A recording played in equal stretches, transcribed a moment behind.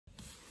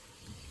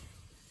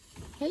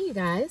Hey, you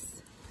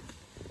guys.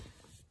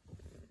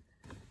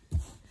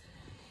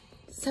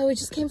 So we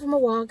just came from a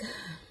walk.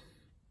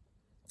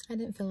 I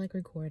didn't feel like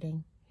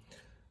recording.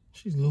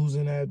 She's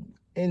losing that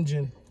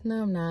engine.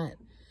 No, I'm not.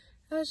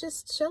 I was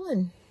just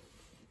chilling.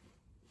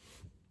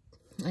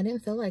 I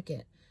didn't feel like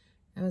it.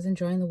 I was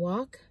enjoying the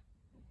walk,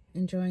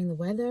 enjoying the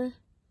weather.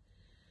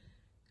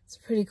 It's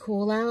pretty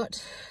cool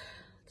out.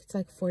 It's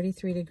like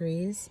 43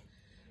 degrees,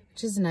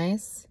 which is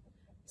nice.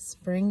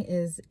 Spring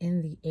is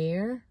in the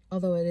air,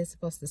 although it is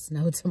supposed to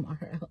snow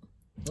tomorrow.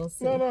 We'll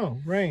see. No,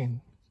 rain.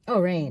 Oh,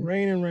 rain.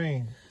 Rain and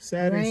rain.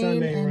 Saturday,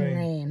 Sunday,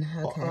 rain.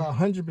 Okay.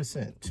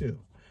 100% too.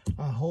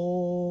 A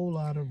whole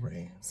lot of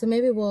rain. So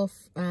maybe we'll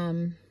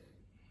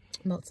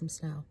melt some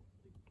snow.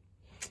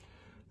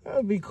 That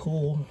would be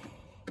cool.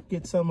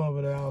 Get some of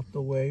it out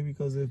the way,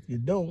 because if you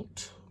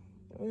don't,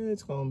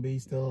 it's going to be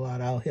still a lot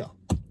out here.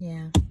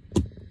 Yeah.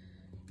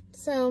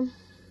 So,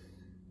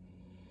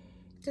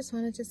 just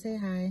wanted to say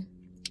hi.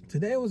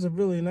 Today was a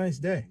really nice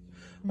day.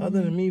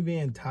 Other than me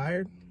being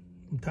tired.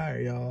 I'm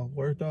tired, y'all.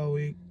 Worked all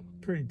week.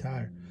 Pretty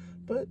tired.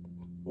 But it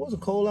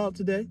wasn't cold out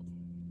today. It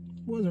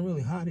wasn't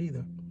really hot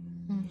either.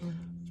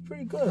 It's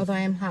pretty good. Although I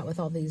am hot with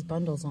all these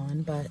bundles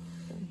on, but...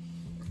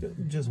 You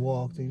just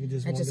walked and you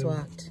just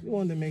walked. You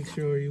wanted to make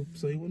sure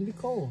so you wouldn't be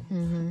cold.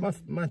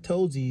 My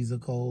toesies are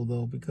cold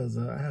though, because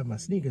I have my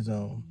sneakers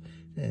on,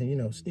 and you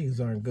know sneakers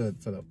aren't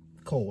good for the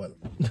cold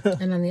weather.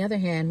 And on the other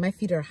hand, my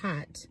feet are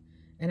hot,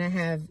 and I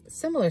have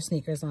similar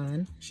sneakers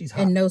on. She's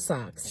hot. And no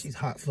socks. She's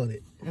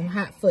hot-footed. I'm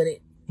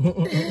hot-footed.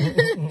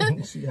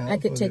 I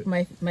could take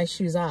my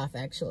shoes off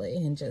actually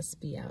and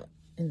just be out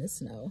in the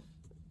snow.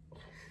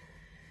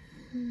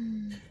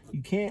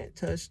 You can't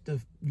touch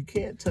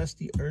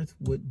the earth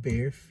with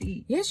bare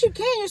feet. Yes, you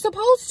can. You're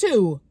supposed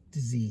to.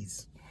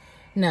 Disease.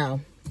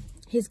 No,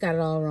 he's got it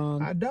all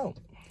wrong. I don't.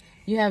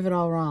 You have it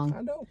all wrong.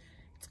 I don't.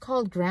 It's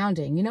called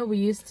grounding. You know, we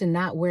used to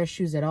not wear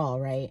shoes at all,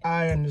 right?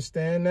 I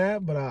understand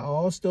that, but I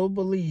also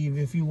believe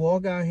if you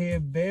walk out here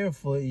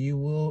barefoot, you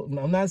will,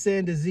 I'm not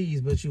saying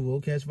disease, but you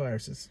will catch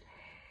viruses.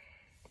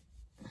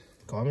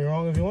 Call me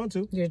wrong if you want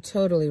to. You're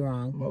totally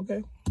wrong.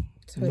 Okay.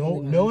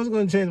 Totally no one's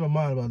going to change my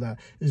mind about that.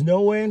 There's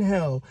no way in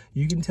hell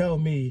you can tell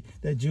me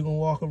that you can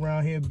walk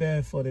around here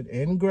barefooted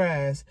in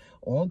grass,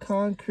 on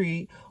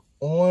concrete,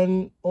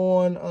 on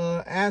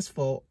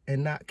asphalt,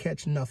 and not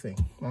catch nothing.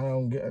 I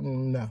don't get,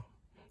 no.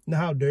 Know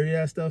how dirty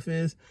that stuff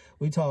is?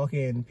 We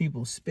talking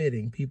people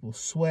spitting, people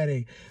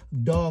sweating,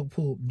 dog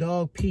poop,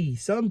 dog pee,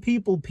 some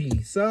people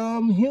pee,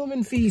 some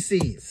human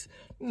feces.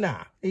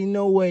 Nah, ain't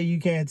no way you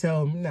can't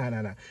tell me.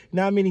 Nah.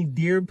 Not many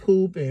deer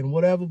poop and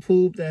whatever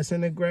poop that's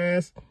in the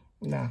grass.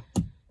 Nah.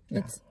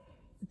 This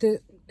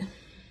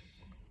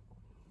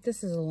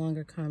is a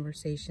longer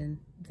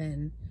conversation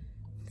than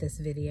this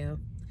video,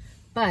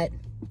 but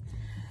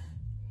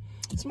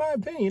it's my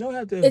opinion. You don't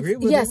have to agree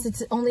with it. Yes,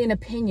 it's only an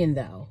opinion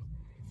though.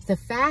 The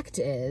fact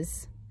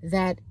is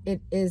that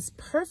it is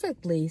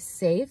perfectly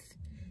safe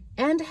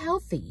and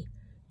healthy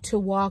to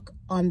walk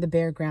on the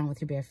bare ground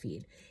with your bare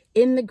feet.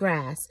 In the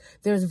grass,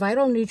 there's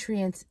vital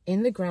nutrients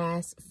in the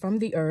grass from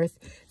the earth.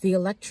 The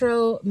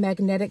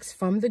electromagnetics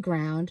from the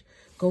ground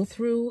go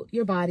through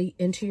your body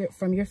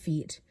from your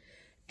feet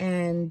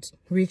and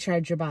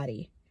recharge your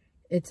body.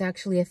 It's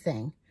actually a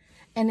thing.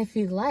 And if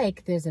you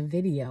like, there's a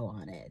video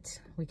on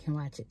it. We can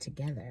watch it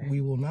together.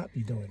 We will not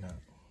be doing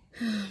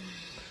that.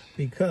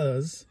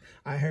 Because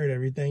I heard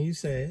everything you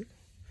said,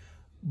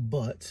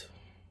 but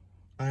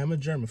I am a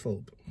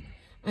germaphobe.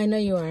 I know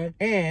you are.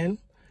 And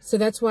so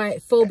that's why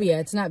phobia,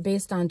 it's not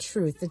based on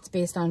truth. It's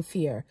based on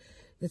fear.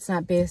 It's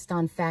not based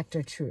on fact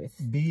or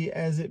truth. Be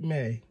as it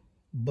may,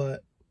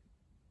 but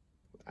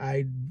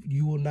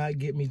you will not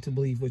get me to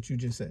believe what you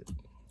just said.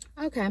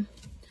 Okay.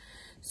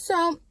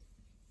 So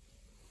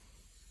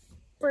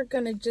we're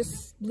going to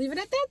just leave it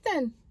at that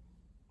then.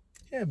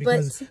 Yeah,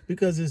 because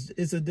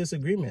it's a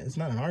disagreement. It's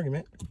not an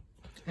argument.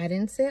 I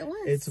didn't say it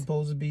was. It's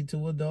supposed to be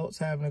two adults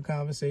having a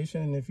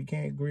conversation, and if you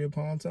can't agree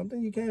upon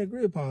something, you can't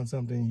agree upon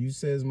something. You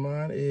says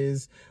mine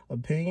is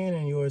opinion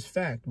and yours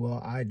fact.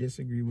 Well, I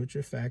disagree with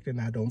your fact,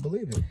 and I don't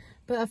believe it.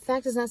 But a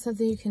fact is not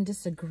something you can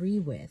disagree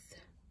with.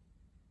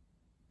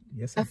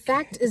 Yes, a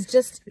fact is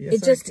just, yes,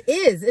 it just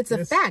is. It's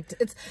a fact.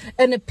 It's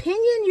an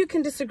opinion you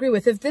can disagree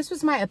with. If this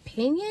was my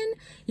opinion,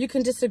 you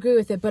can disagree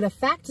with it. But a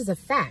fact is a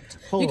fact.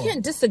 You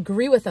can't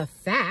disagree with a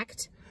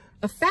fact.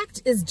 A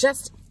fact is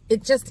just,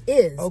 it just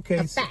is a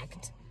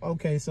fact.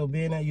 Okay, so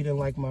being that you didn't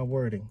like my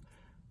wording,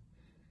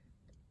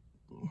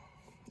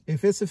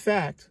 if it's a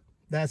fact,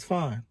 that's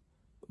fine.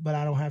 But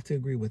I don't have to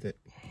agree with it.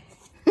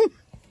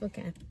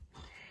 Okay.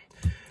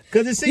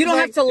 Because it seems you don't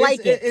have to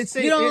like it.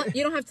 You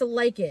don't have to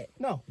like it.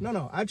 No.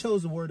 I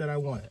chose the word that I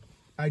wanted.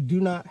 I do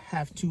not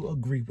have to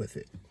agree with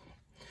it.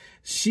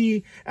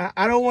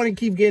 I don't want to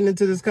keep getting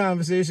into this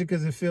conversation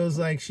because it feels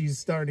like she's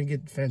starting to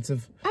get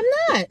defensive. I'm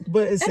not.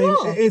 But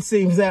it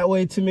seems that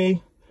way to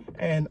me.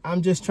 And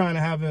I'm just trying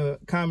to have a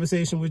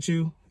conversation with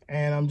you.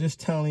 And I'm just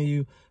telling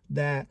you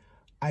that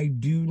I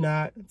do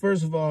not,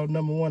 first of all,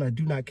 number one, I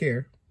do not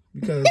care.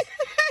 Because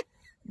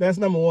that's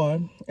number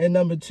one. And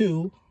number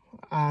two,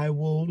 I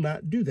will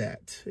not do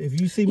that.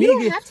 If you see me, you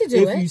don't have to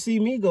do it. If you see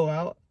me go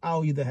out,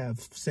 I'll either have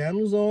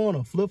sandals on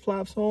or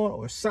flip-flops on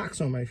or socks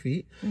on my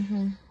feet.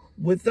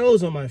 With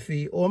those on my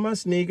feet or my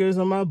sneakers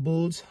or my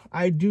boots,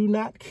 I do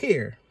not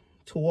care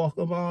to walk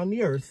around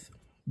the earth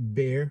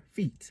bare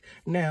feet.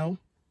 Now,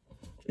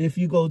 if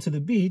you go to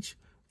the beach,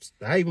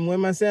 I even wear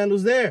my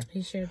sandals there.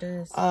 He sure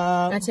does.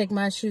 I take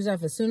my shoes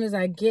off as soon as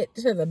I get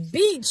to the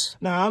beach.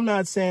 Now, I'm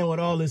not saying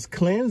with all this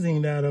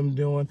cleansing that I'm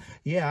doing,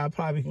 yeah, I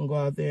probably can go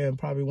out there and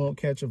probably won't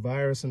catch a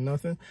virus or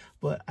nothing,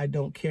 but I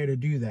don't care to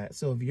do that.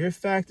 So if your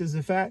fact is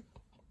a fact,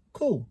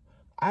 cool.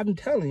 I'm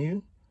telling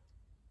you,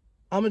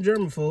 I'm a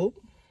germaphobe,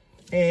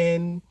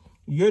 and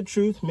your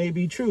truth may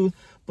be truth,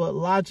 but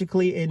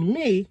logically in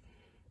me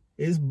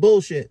is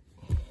bullshit.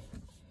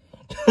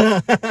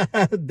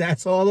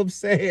 That's all I'm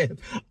saying.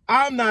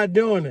 I'm not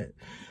doing it.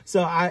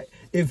 So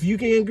if you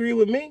can agree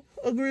with me,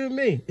 agree with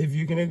me. If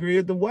you can agree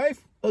with the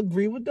wife,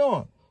 agree with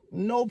Dawn.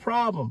 No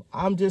problem.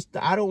 I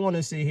don't want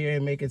to sit here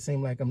and make it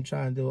seem like I'm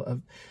trying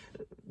to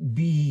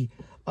be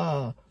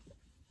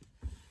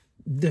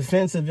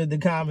defensive in the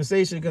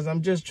conversation, because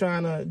I'm just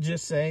trying to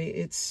just say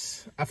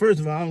it's,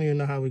 first of all, I don't even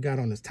know how we got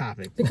on this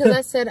topic. Because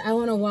I said I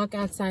want to walk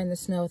outside in the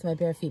snow with my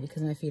bare feet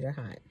because my feet are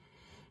hot.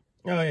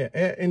 Oh, yeah.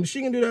 And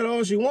she can do that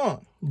all she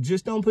wants.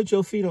 Just don't put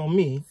your feet on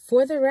me.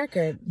 For the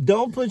record.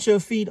 Don't put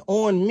your feet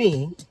on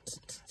me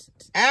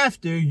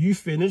after you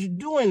finish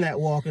doing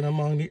that walking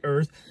among the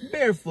earth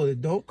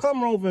barefooted. Don't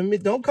come over me.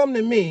 Don't come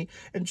to me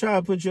and try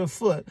to put your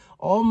foot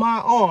on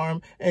my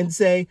arm and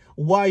say,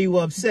 why you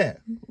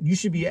upset? You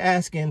should be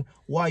asking,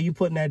 why you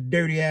putting that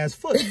dirty ass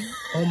foot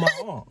on my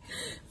arm?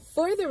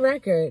 For the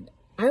record,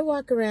 I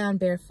walk around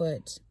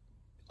barefoot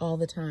all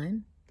the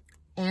time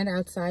and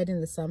outside in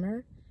the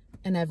summer.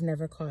 And I've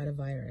never caught a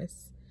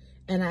virus.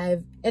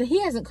 And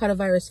he hasn't caught a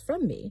virus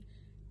from me.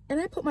 And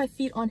I put my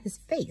feet on his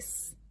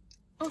face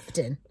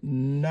often.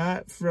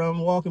 Not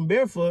from walking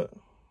barefoot.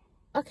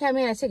 Okay, I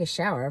mean, I take a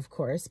shower, of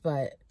course,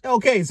 but...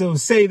 Okay, so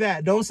say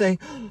that. Don't say,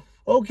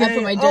 okay, I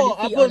put my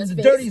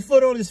dirty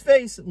foot on his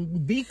face.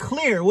 Be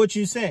clear what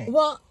you're saying.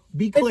 Well,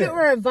 be clear. If it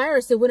were a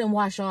virus, it wouldn't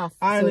wash off.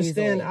 I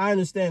understand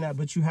that,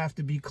 but you have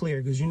to be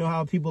clear, because you know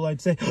how people like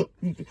to say,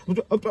 you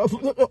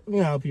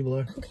know how people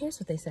are. Who cares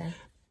what they say?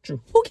 True.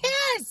 Who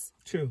cares?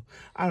 True.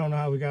 I don't know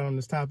how we got on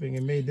this topic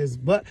and made this,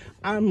 but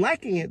I'm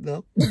liking it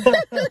though,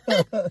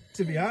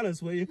 to be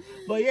honest with you.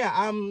 But yeah,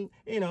 I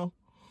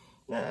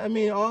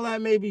mean, all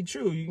that may be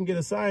true. You can get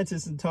a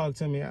scientist and talk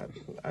to me.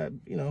 I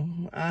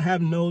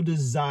have no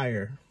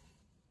desire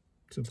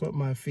to put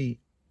my feet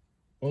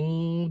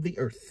on the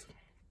earth.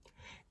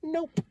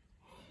 Nope.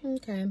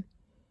 Okay.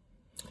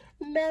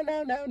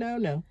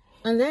 No.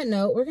 On that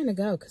note, we're going to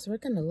go because we're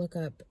going to look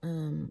up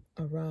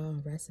a raw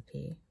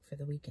recipe for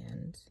the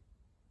weekend.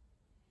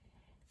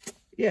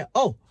 Yeah.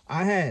 Oh,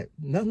 I had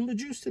nothing but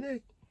juice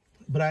today,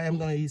 but I am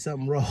going to eat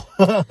something raw.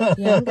 Yeah,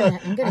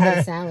 I'm gonna have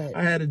a salad.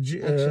 I had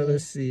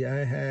let's see.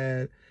 I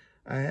had,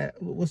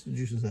 what's the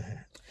juices I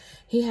had?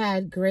 He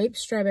had grape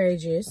strawberry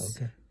juice.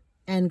 Okay.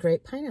 And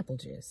grape pineapple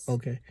juice.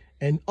 Okay.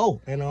 And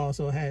I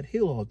also had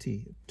Hill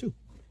tea too.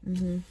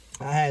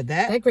 I had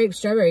that. That grape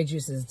strawberry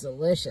juice is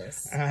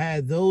delicious. I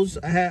had those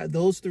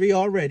 3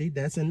 already.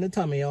 That's in the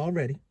tummy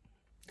already.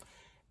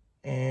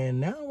 And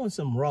now I want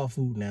some raw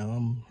food.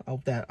 Now I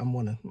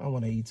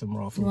want to eat some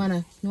raw food.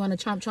 You wanna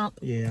chomp chomp?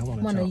 Yeah, I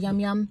want to yum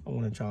yum. I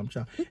want to chomp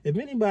chomp. If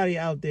anybody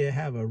out there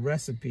have a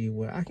recipe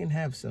where I can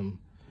have some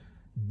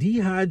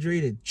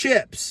dehydrated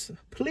chips,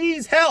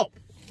 please help.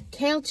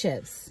 Kale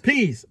chips.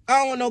 Please. I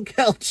don't want no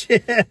kale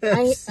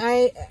chips.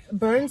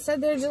 Bern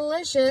said they're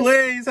delicious.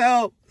 Please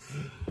help.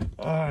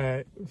 All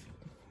right.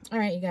 All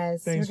right, you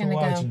guys. Thanks We're gonna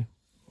for watching.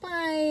 Go.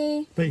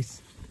 Bye.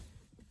 Peace.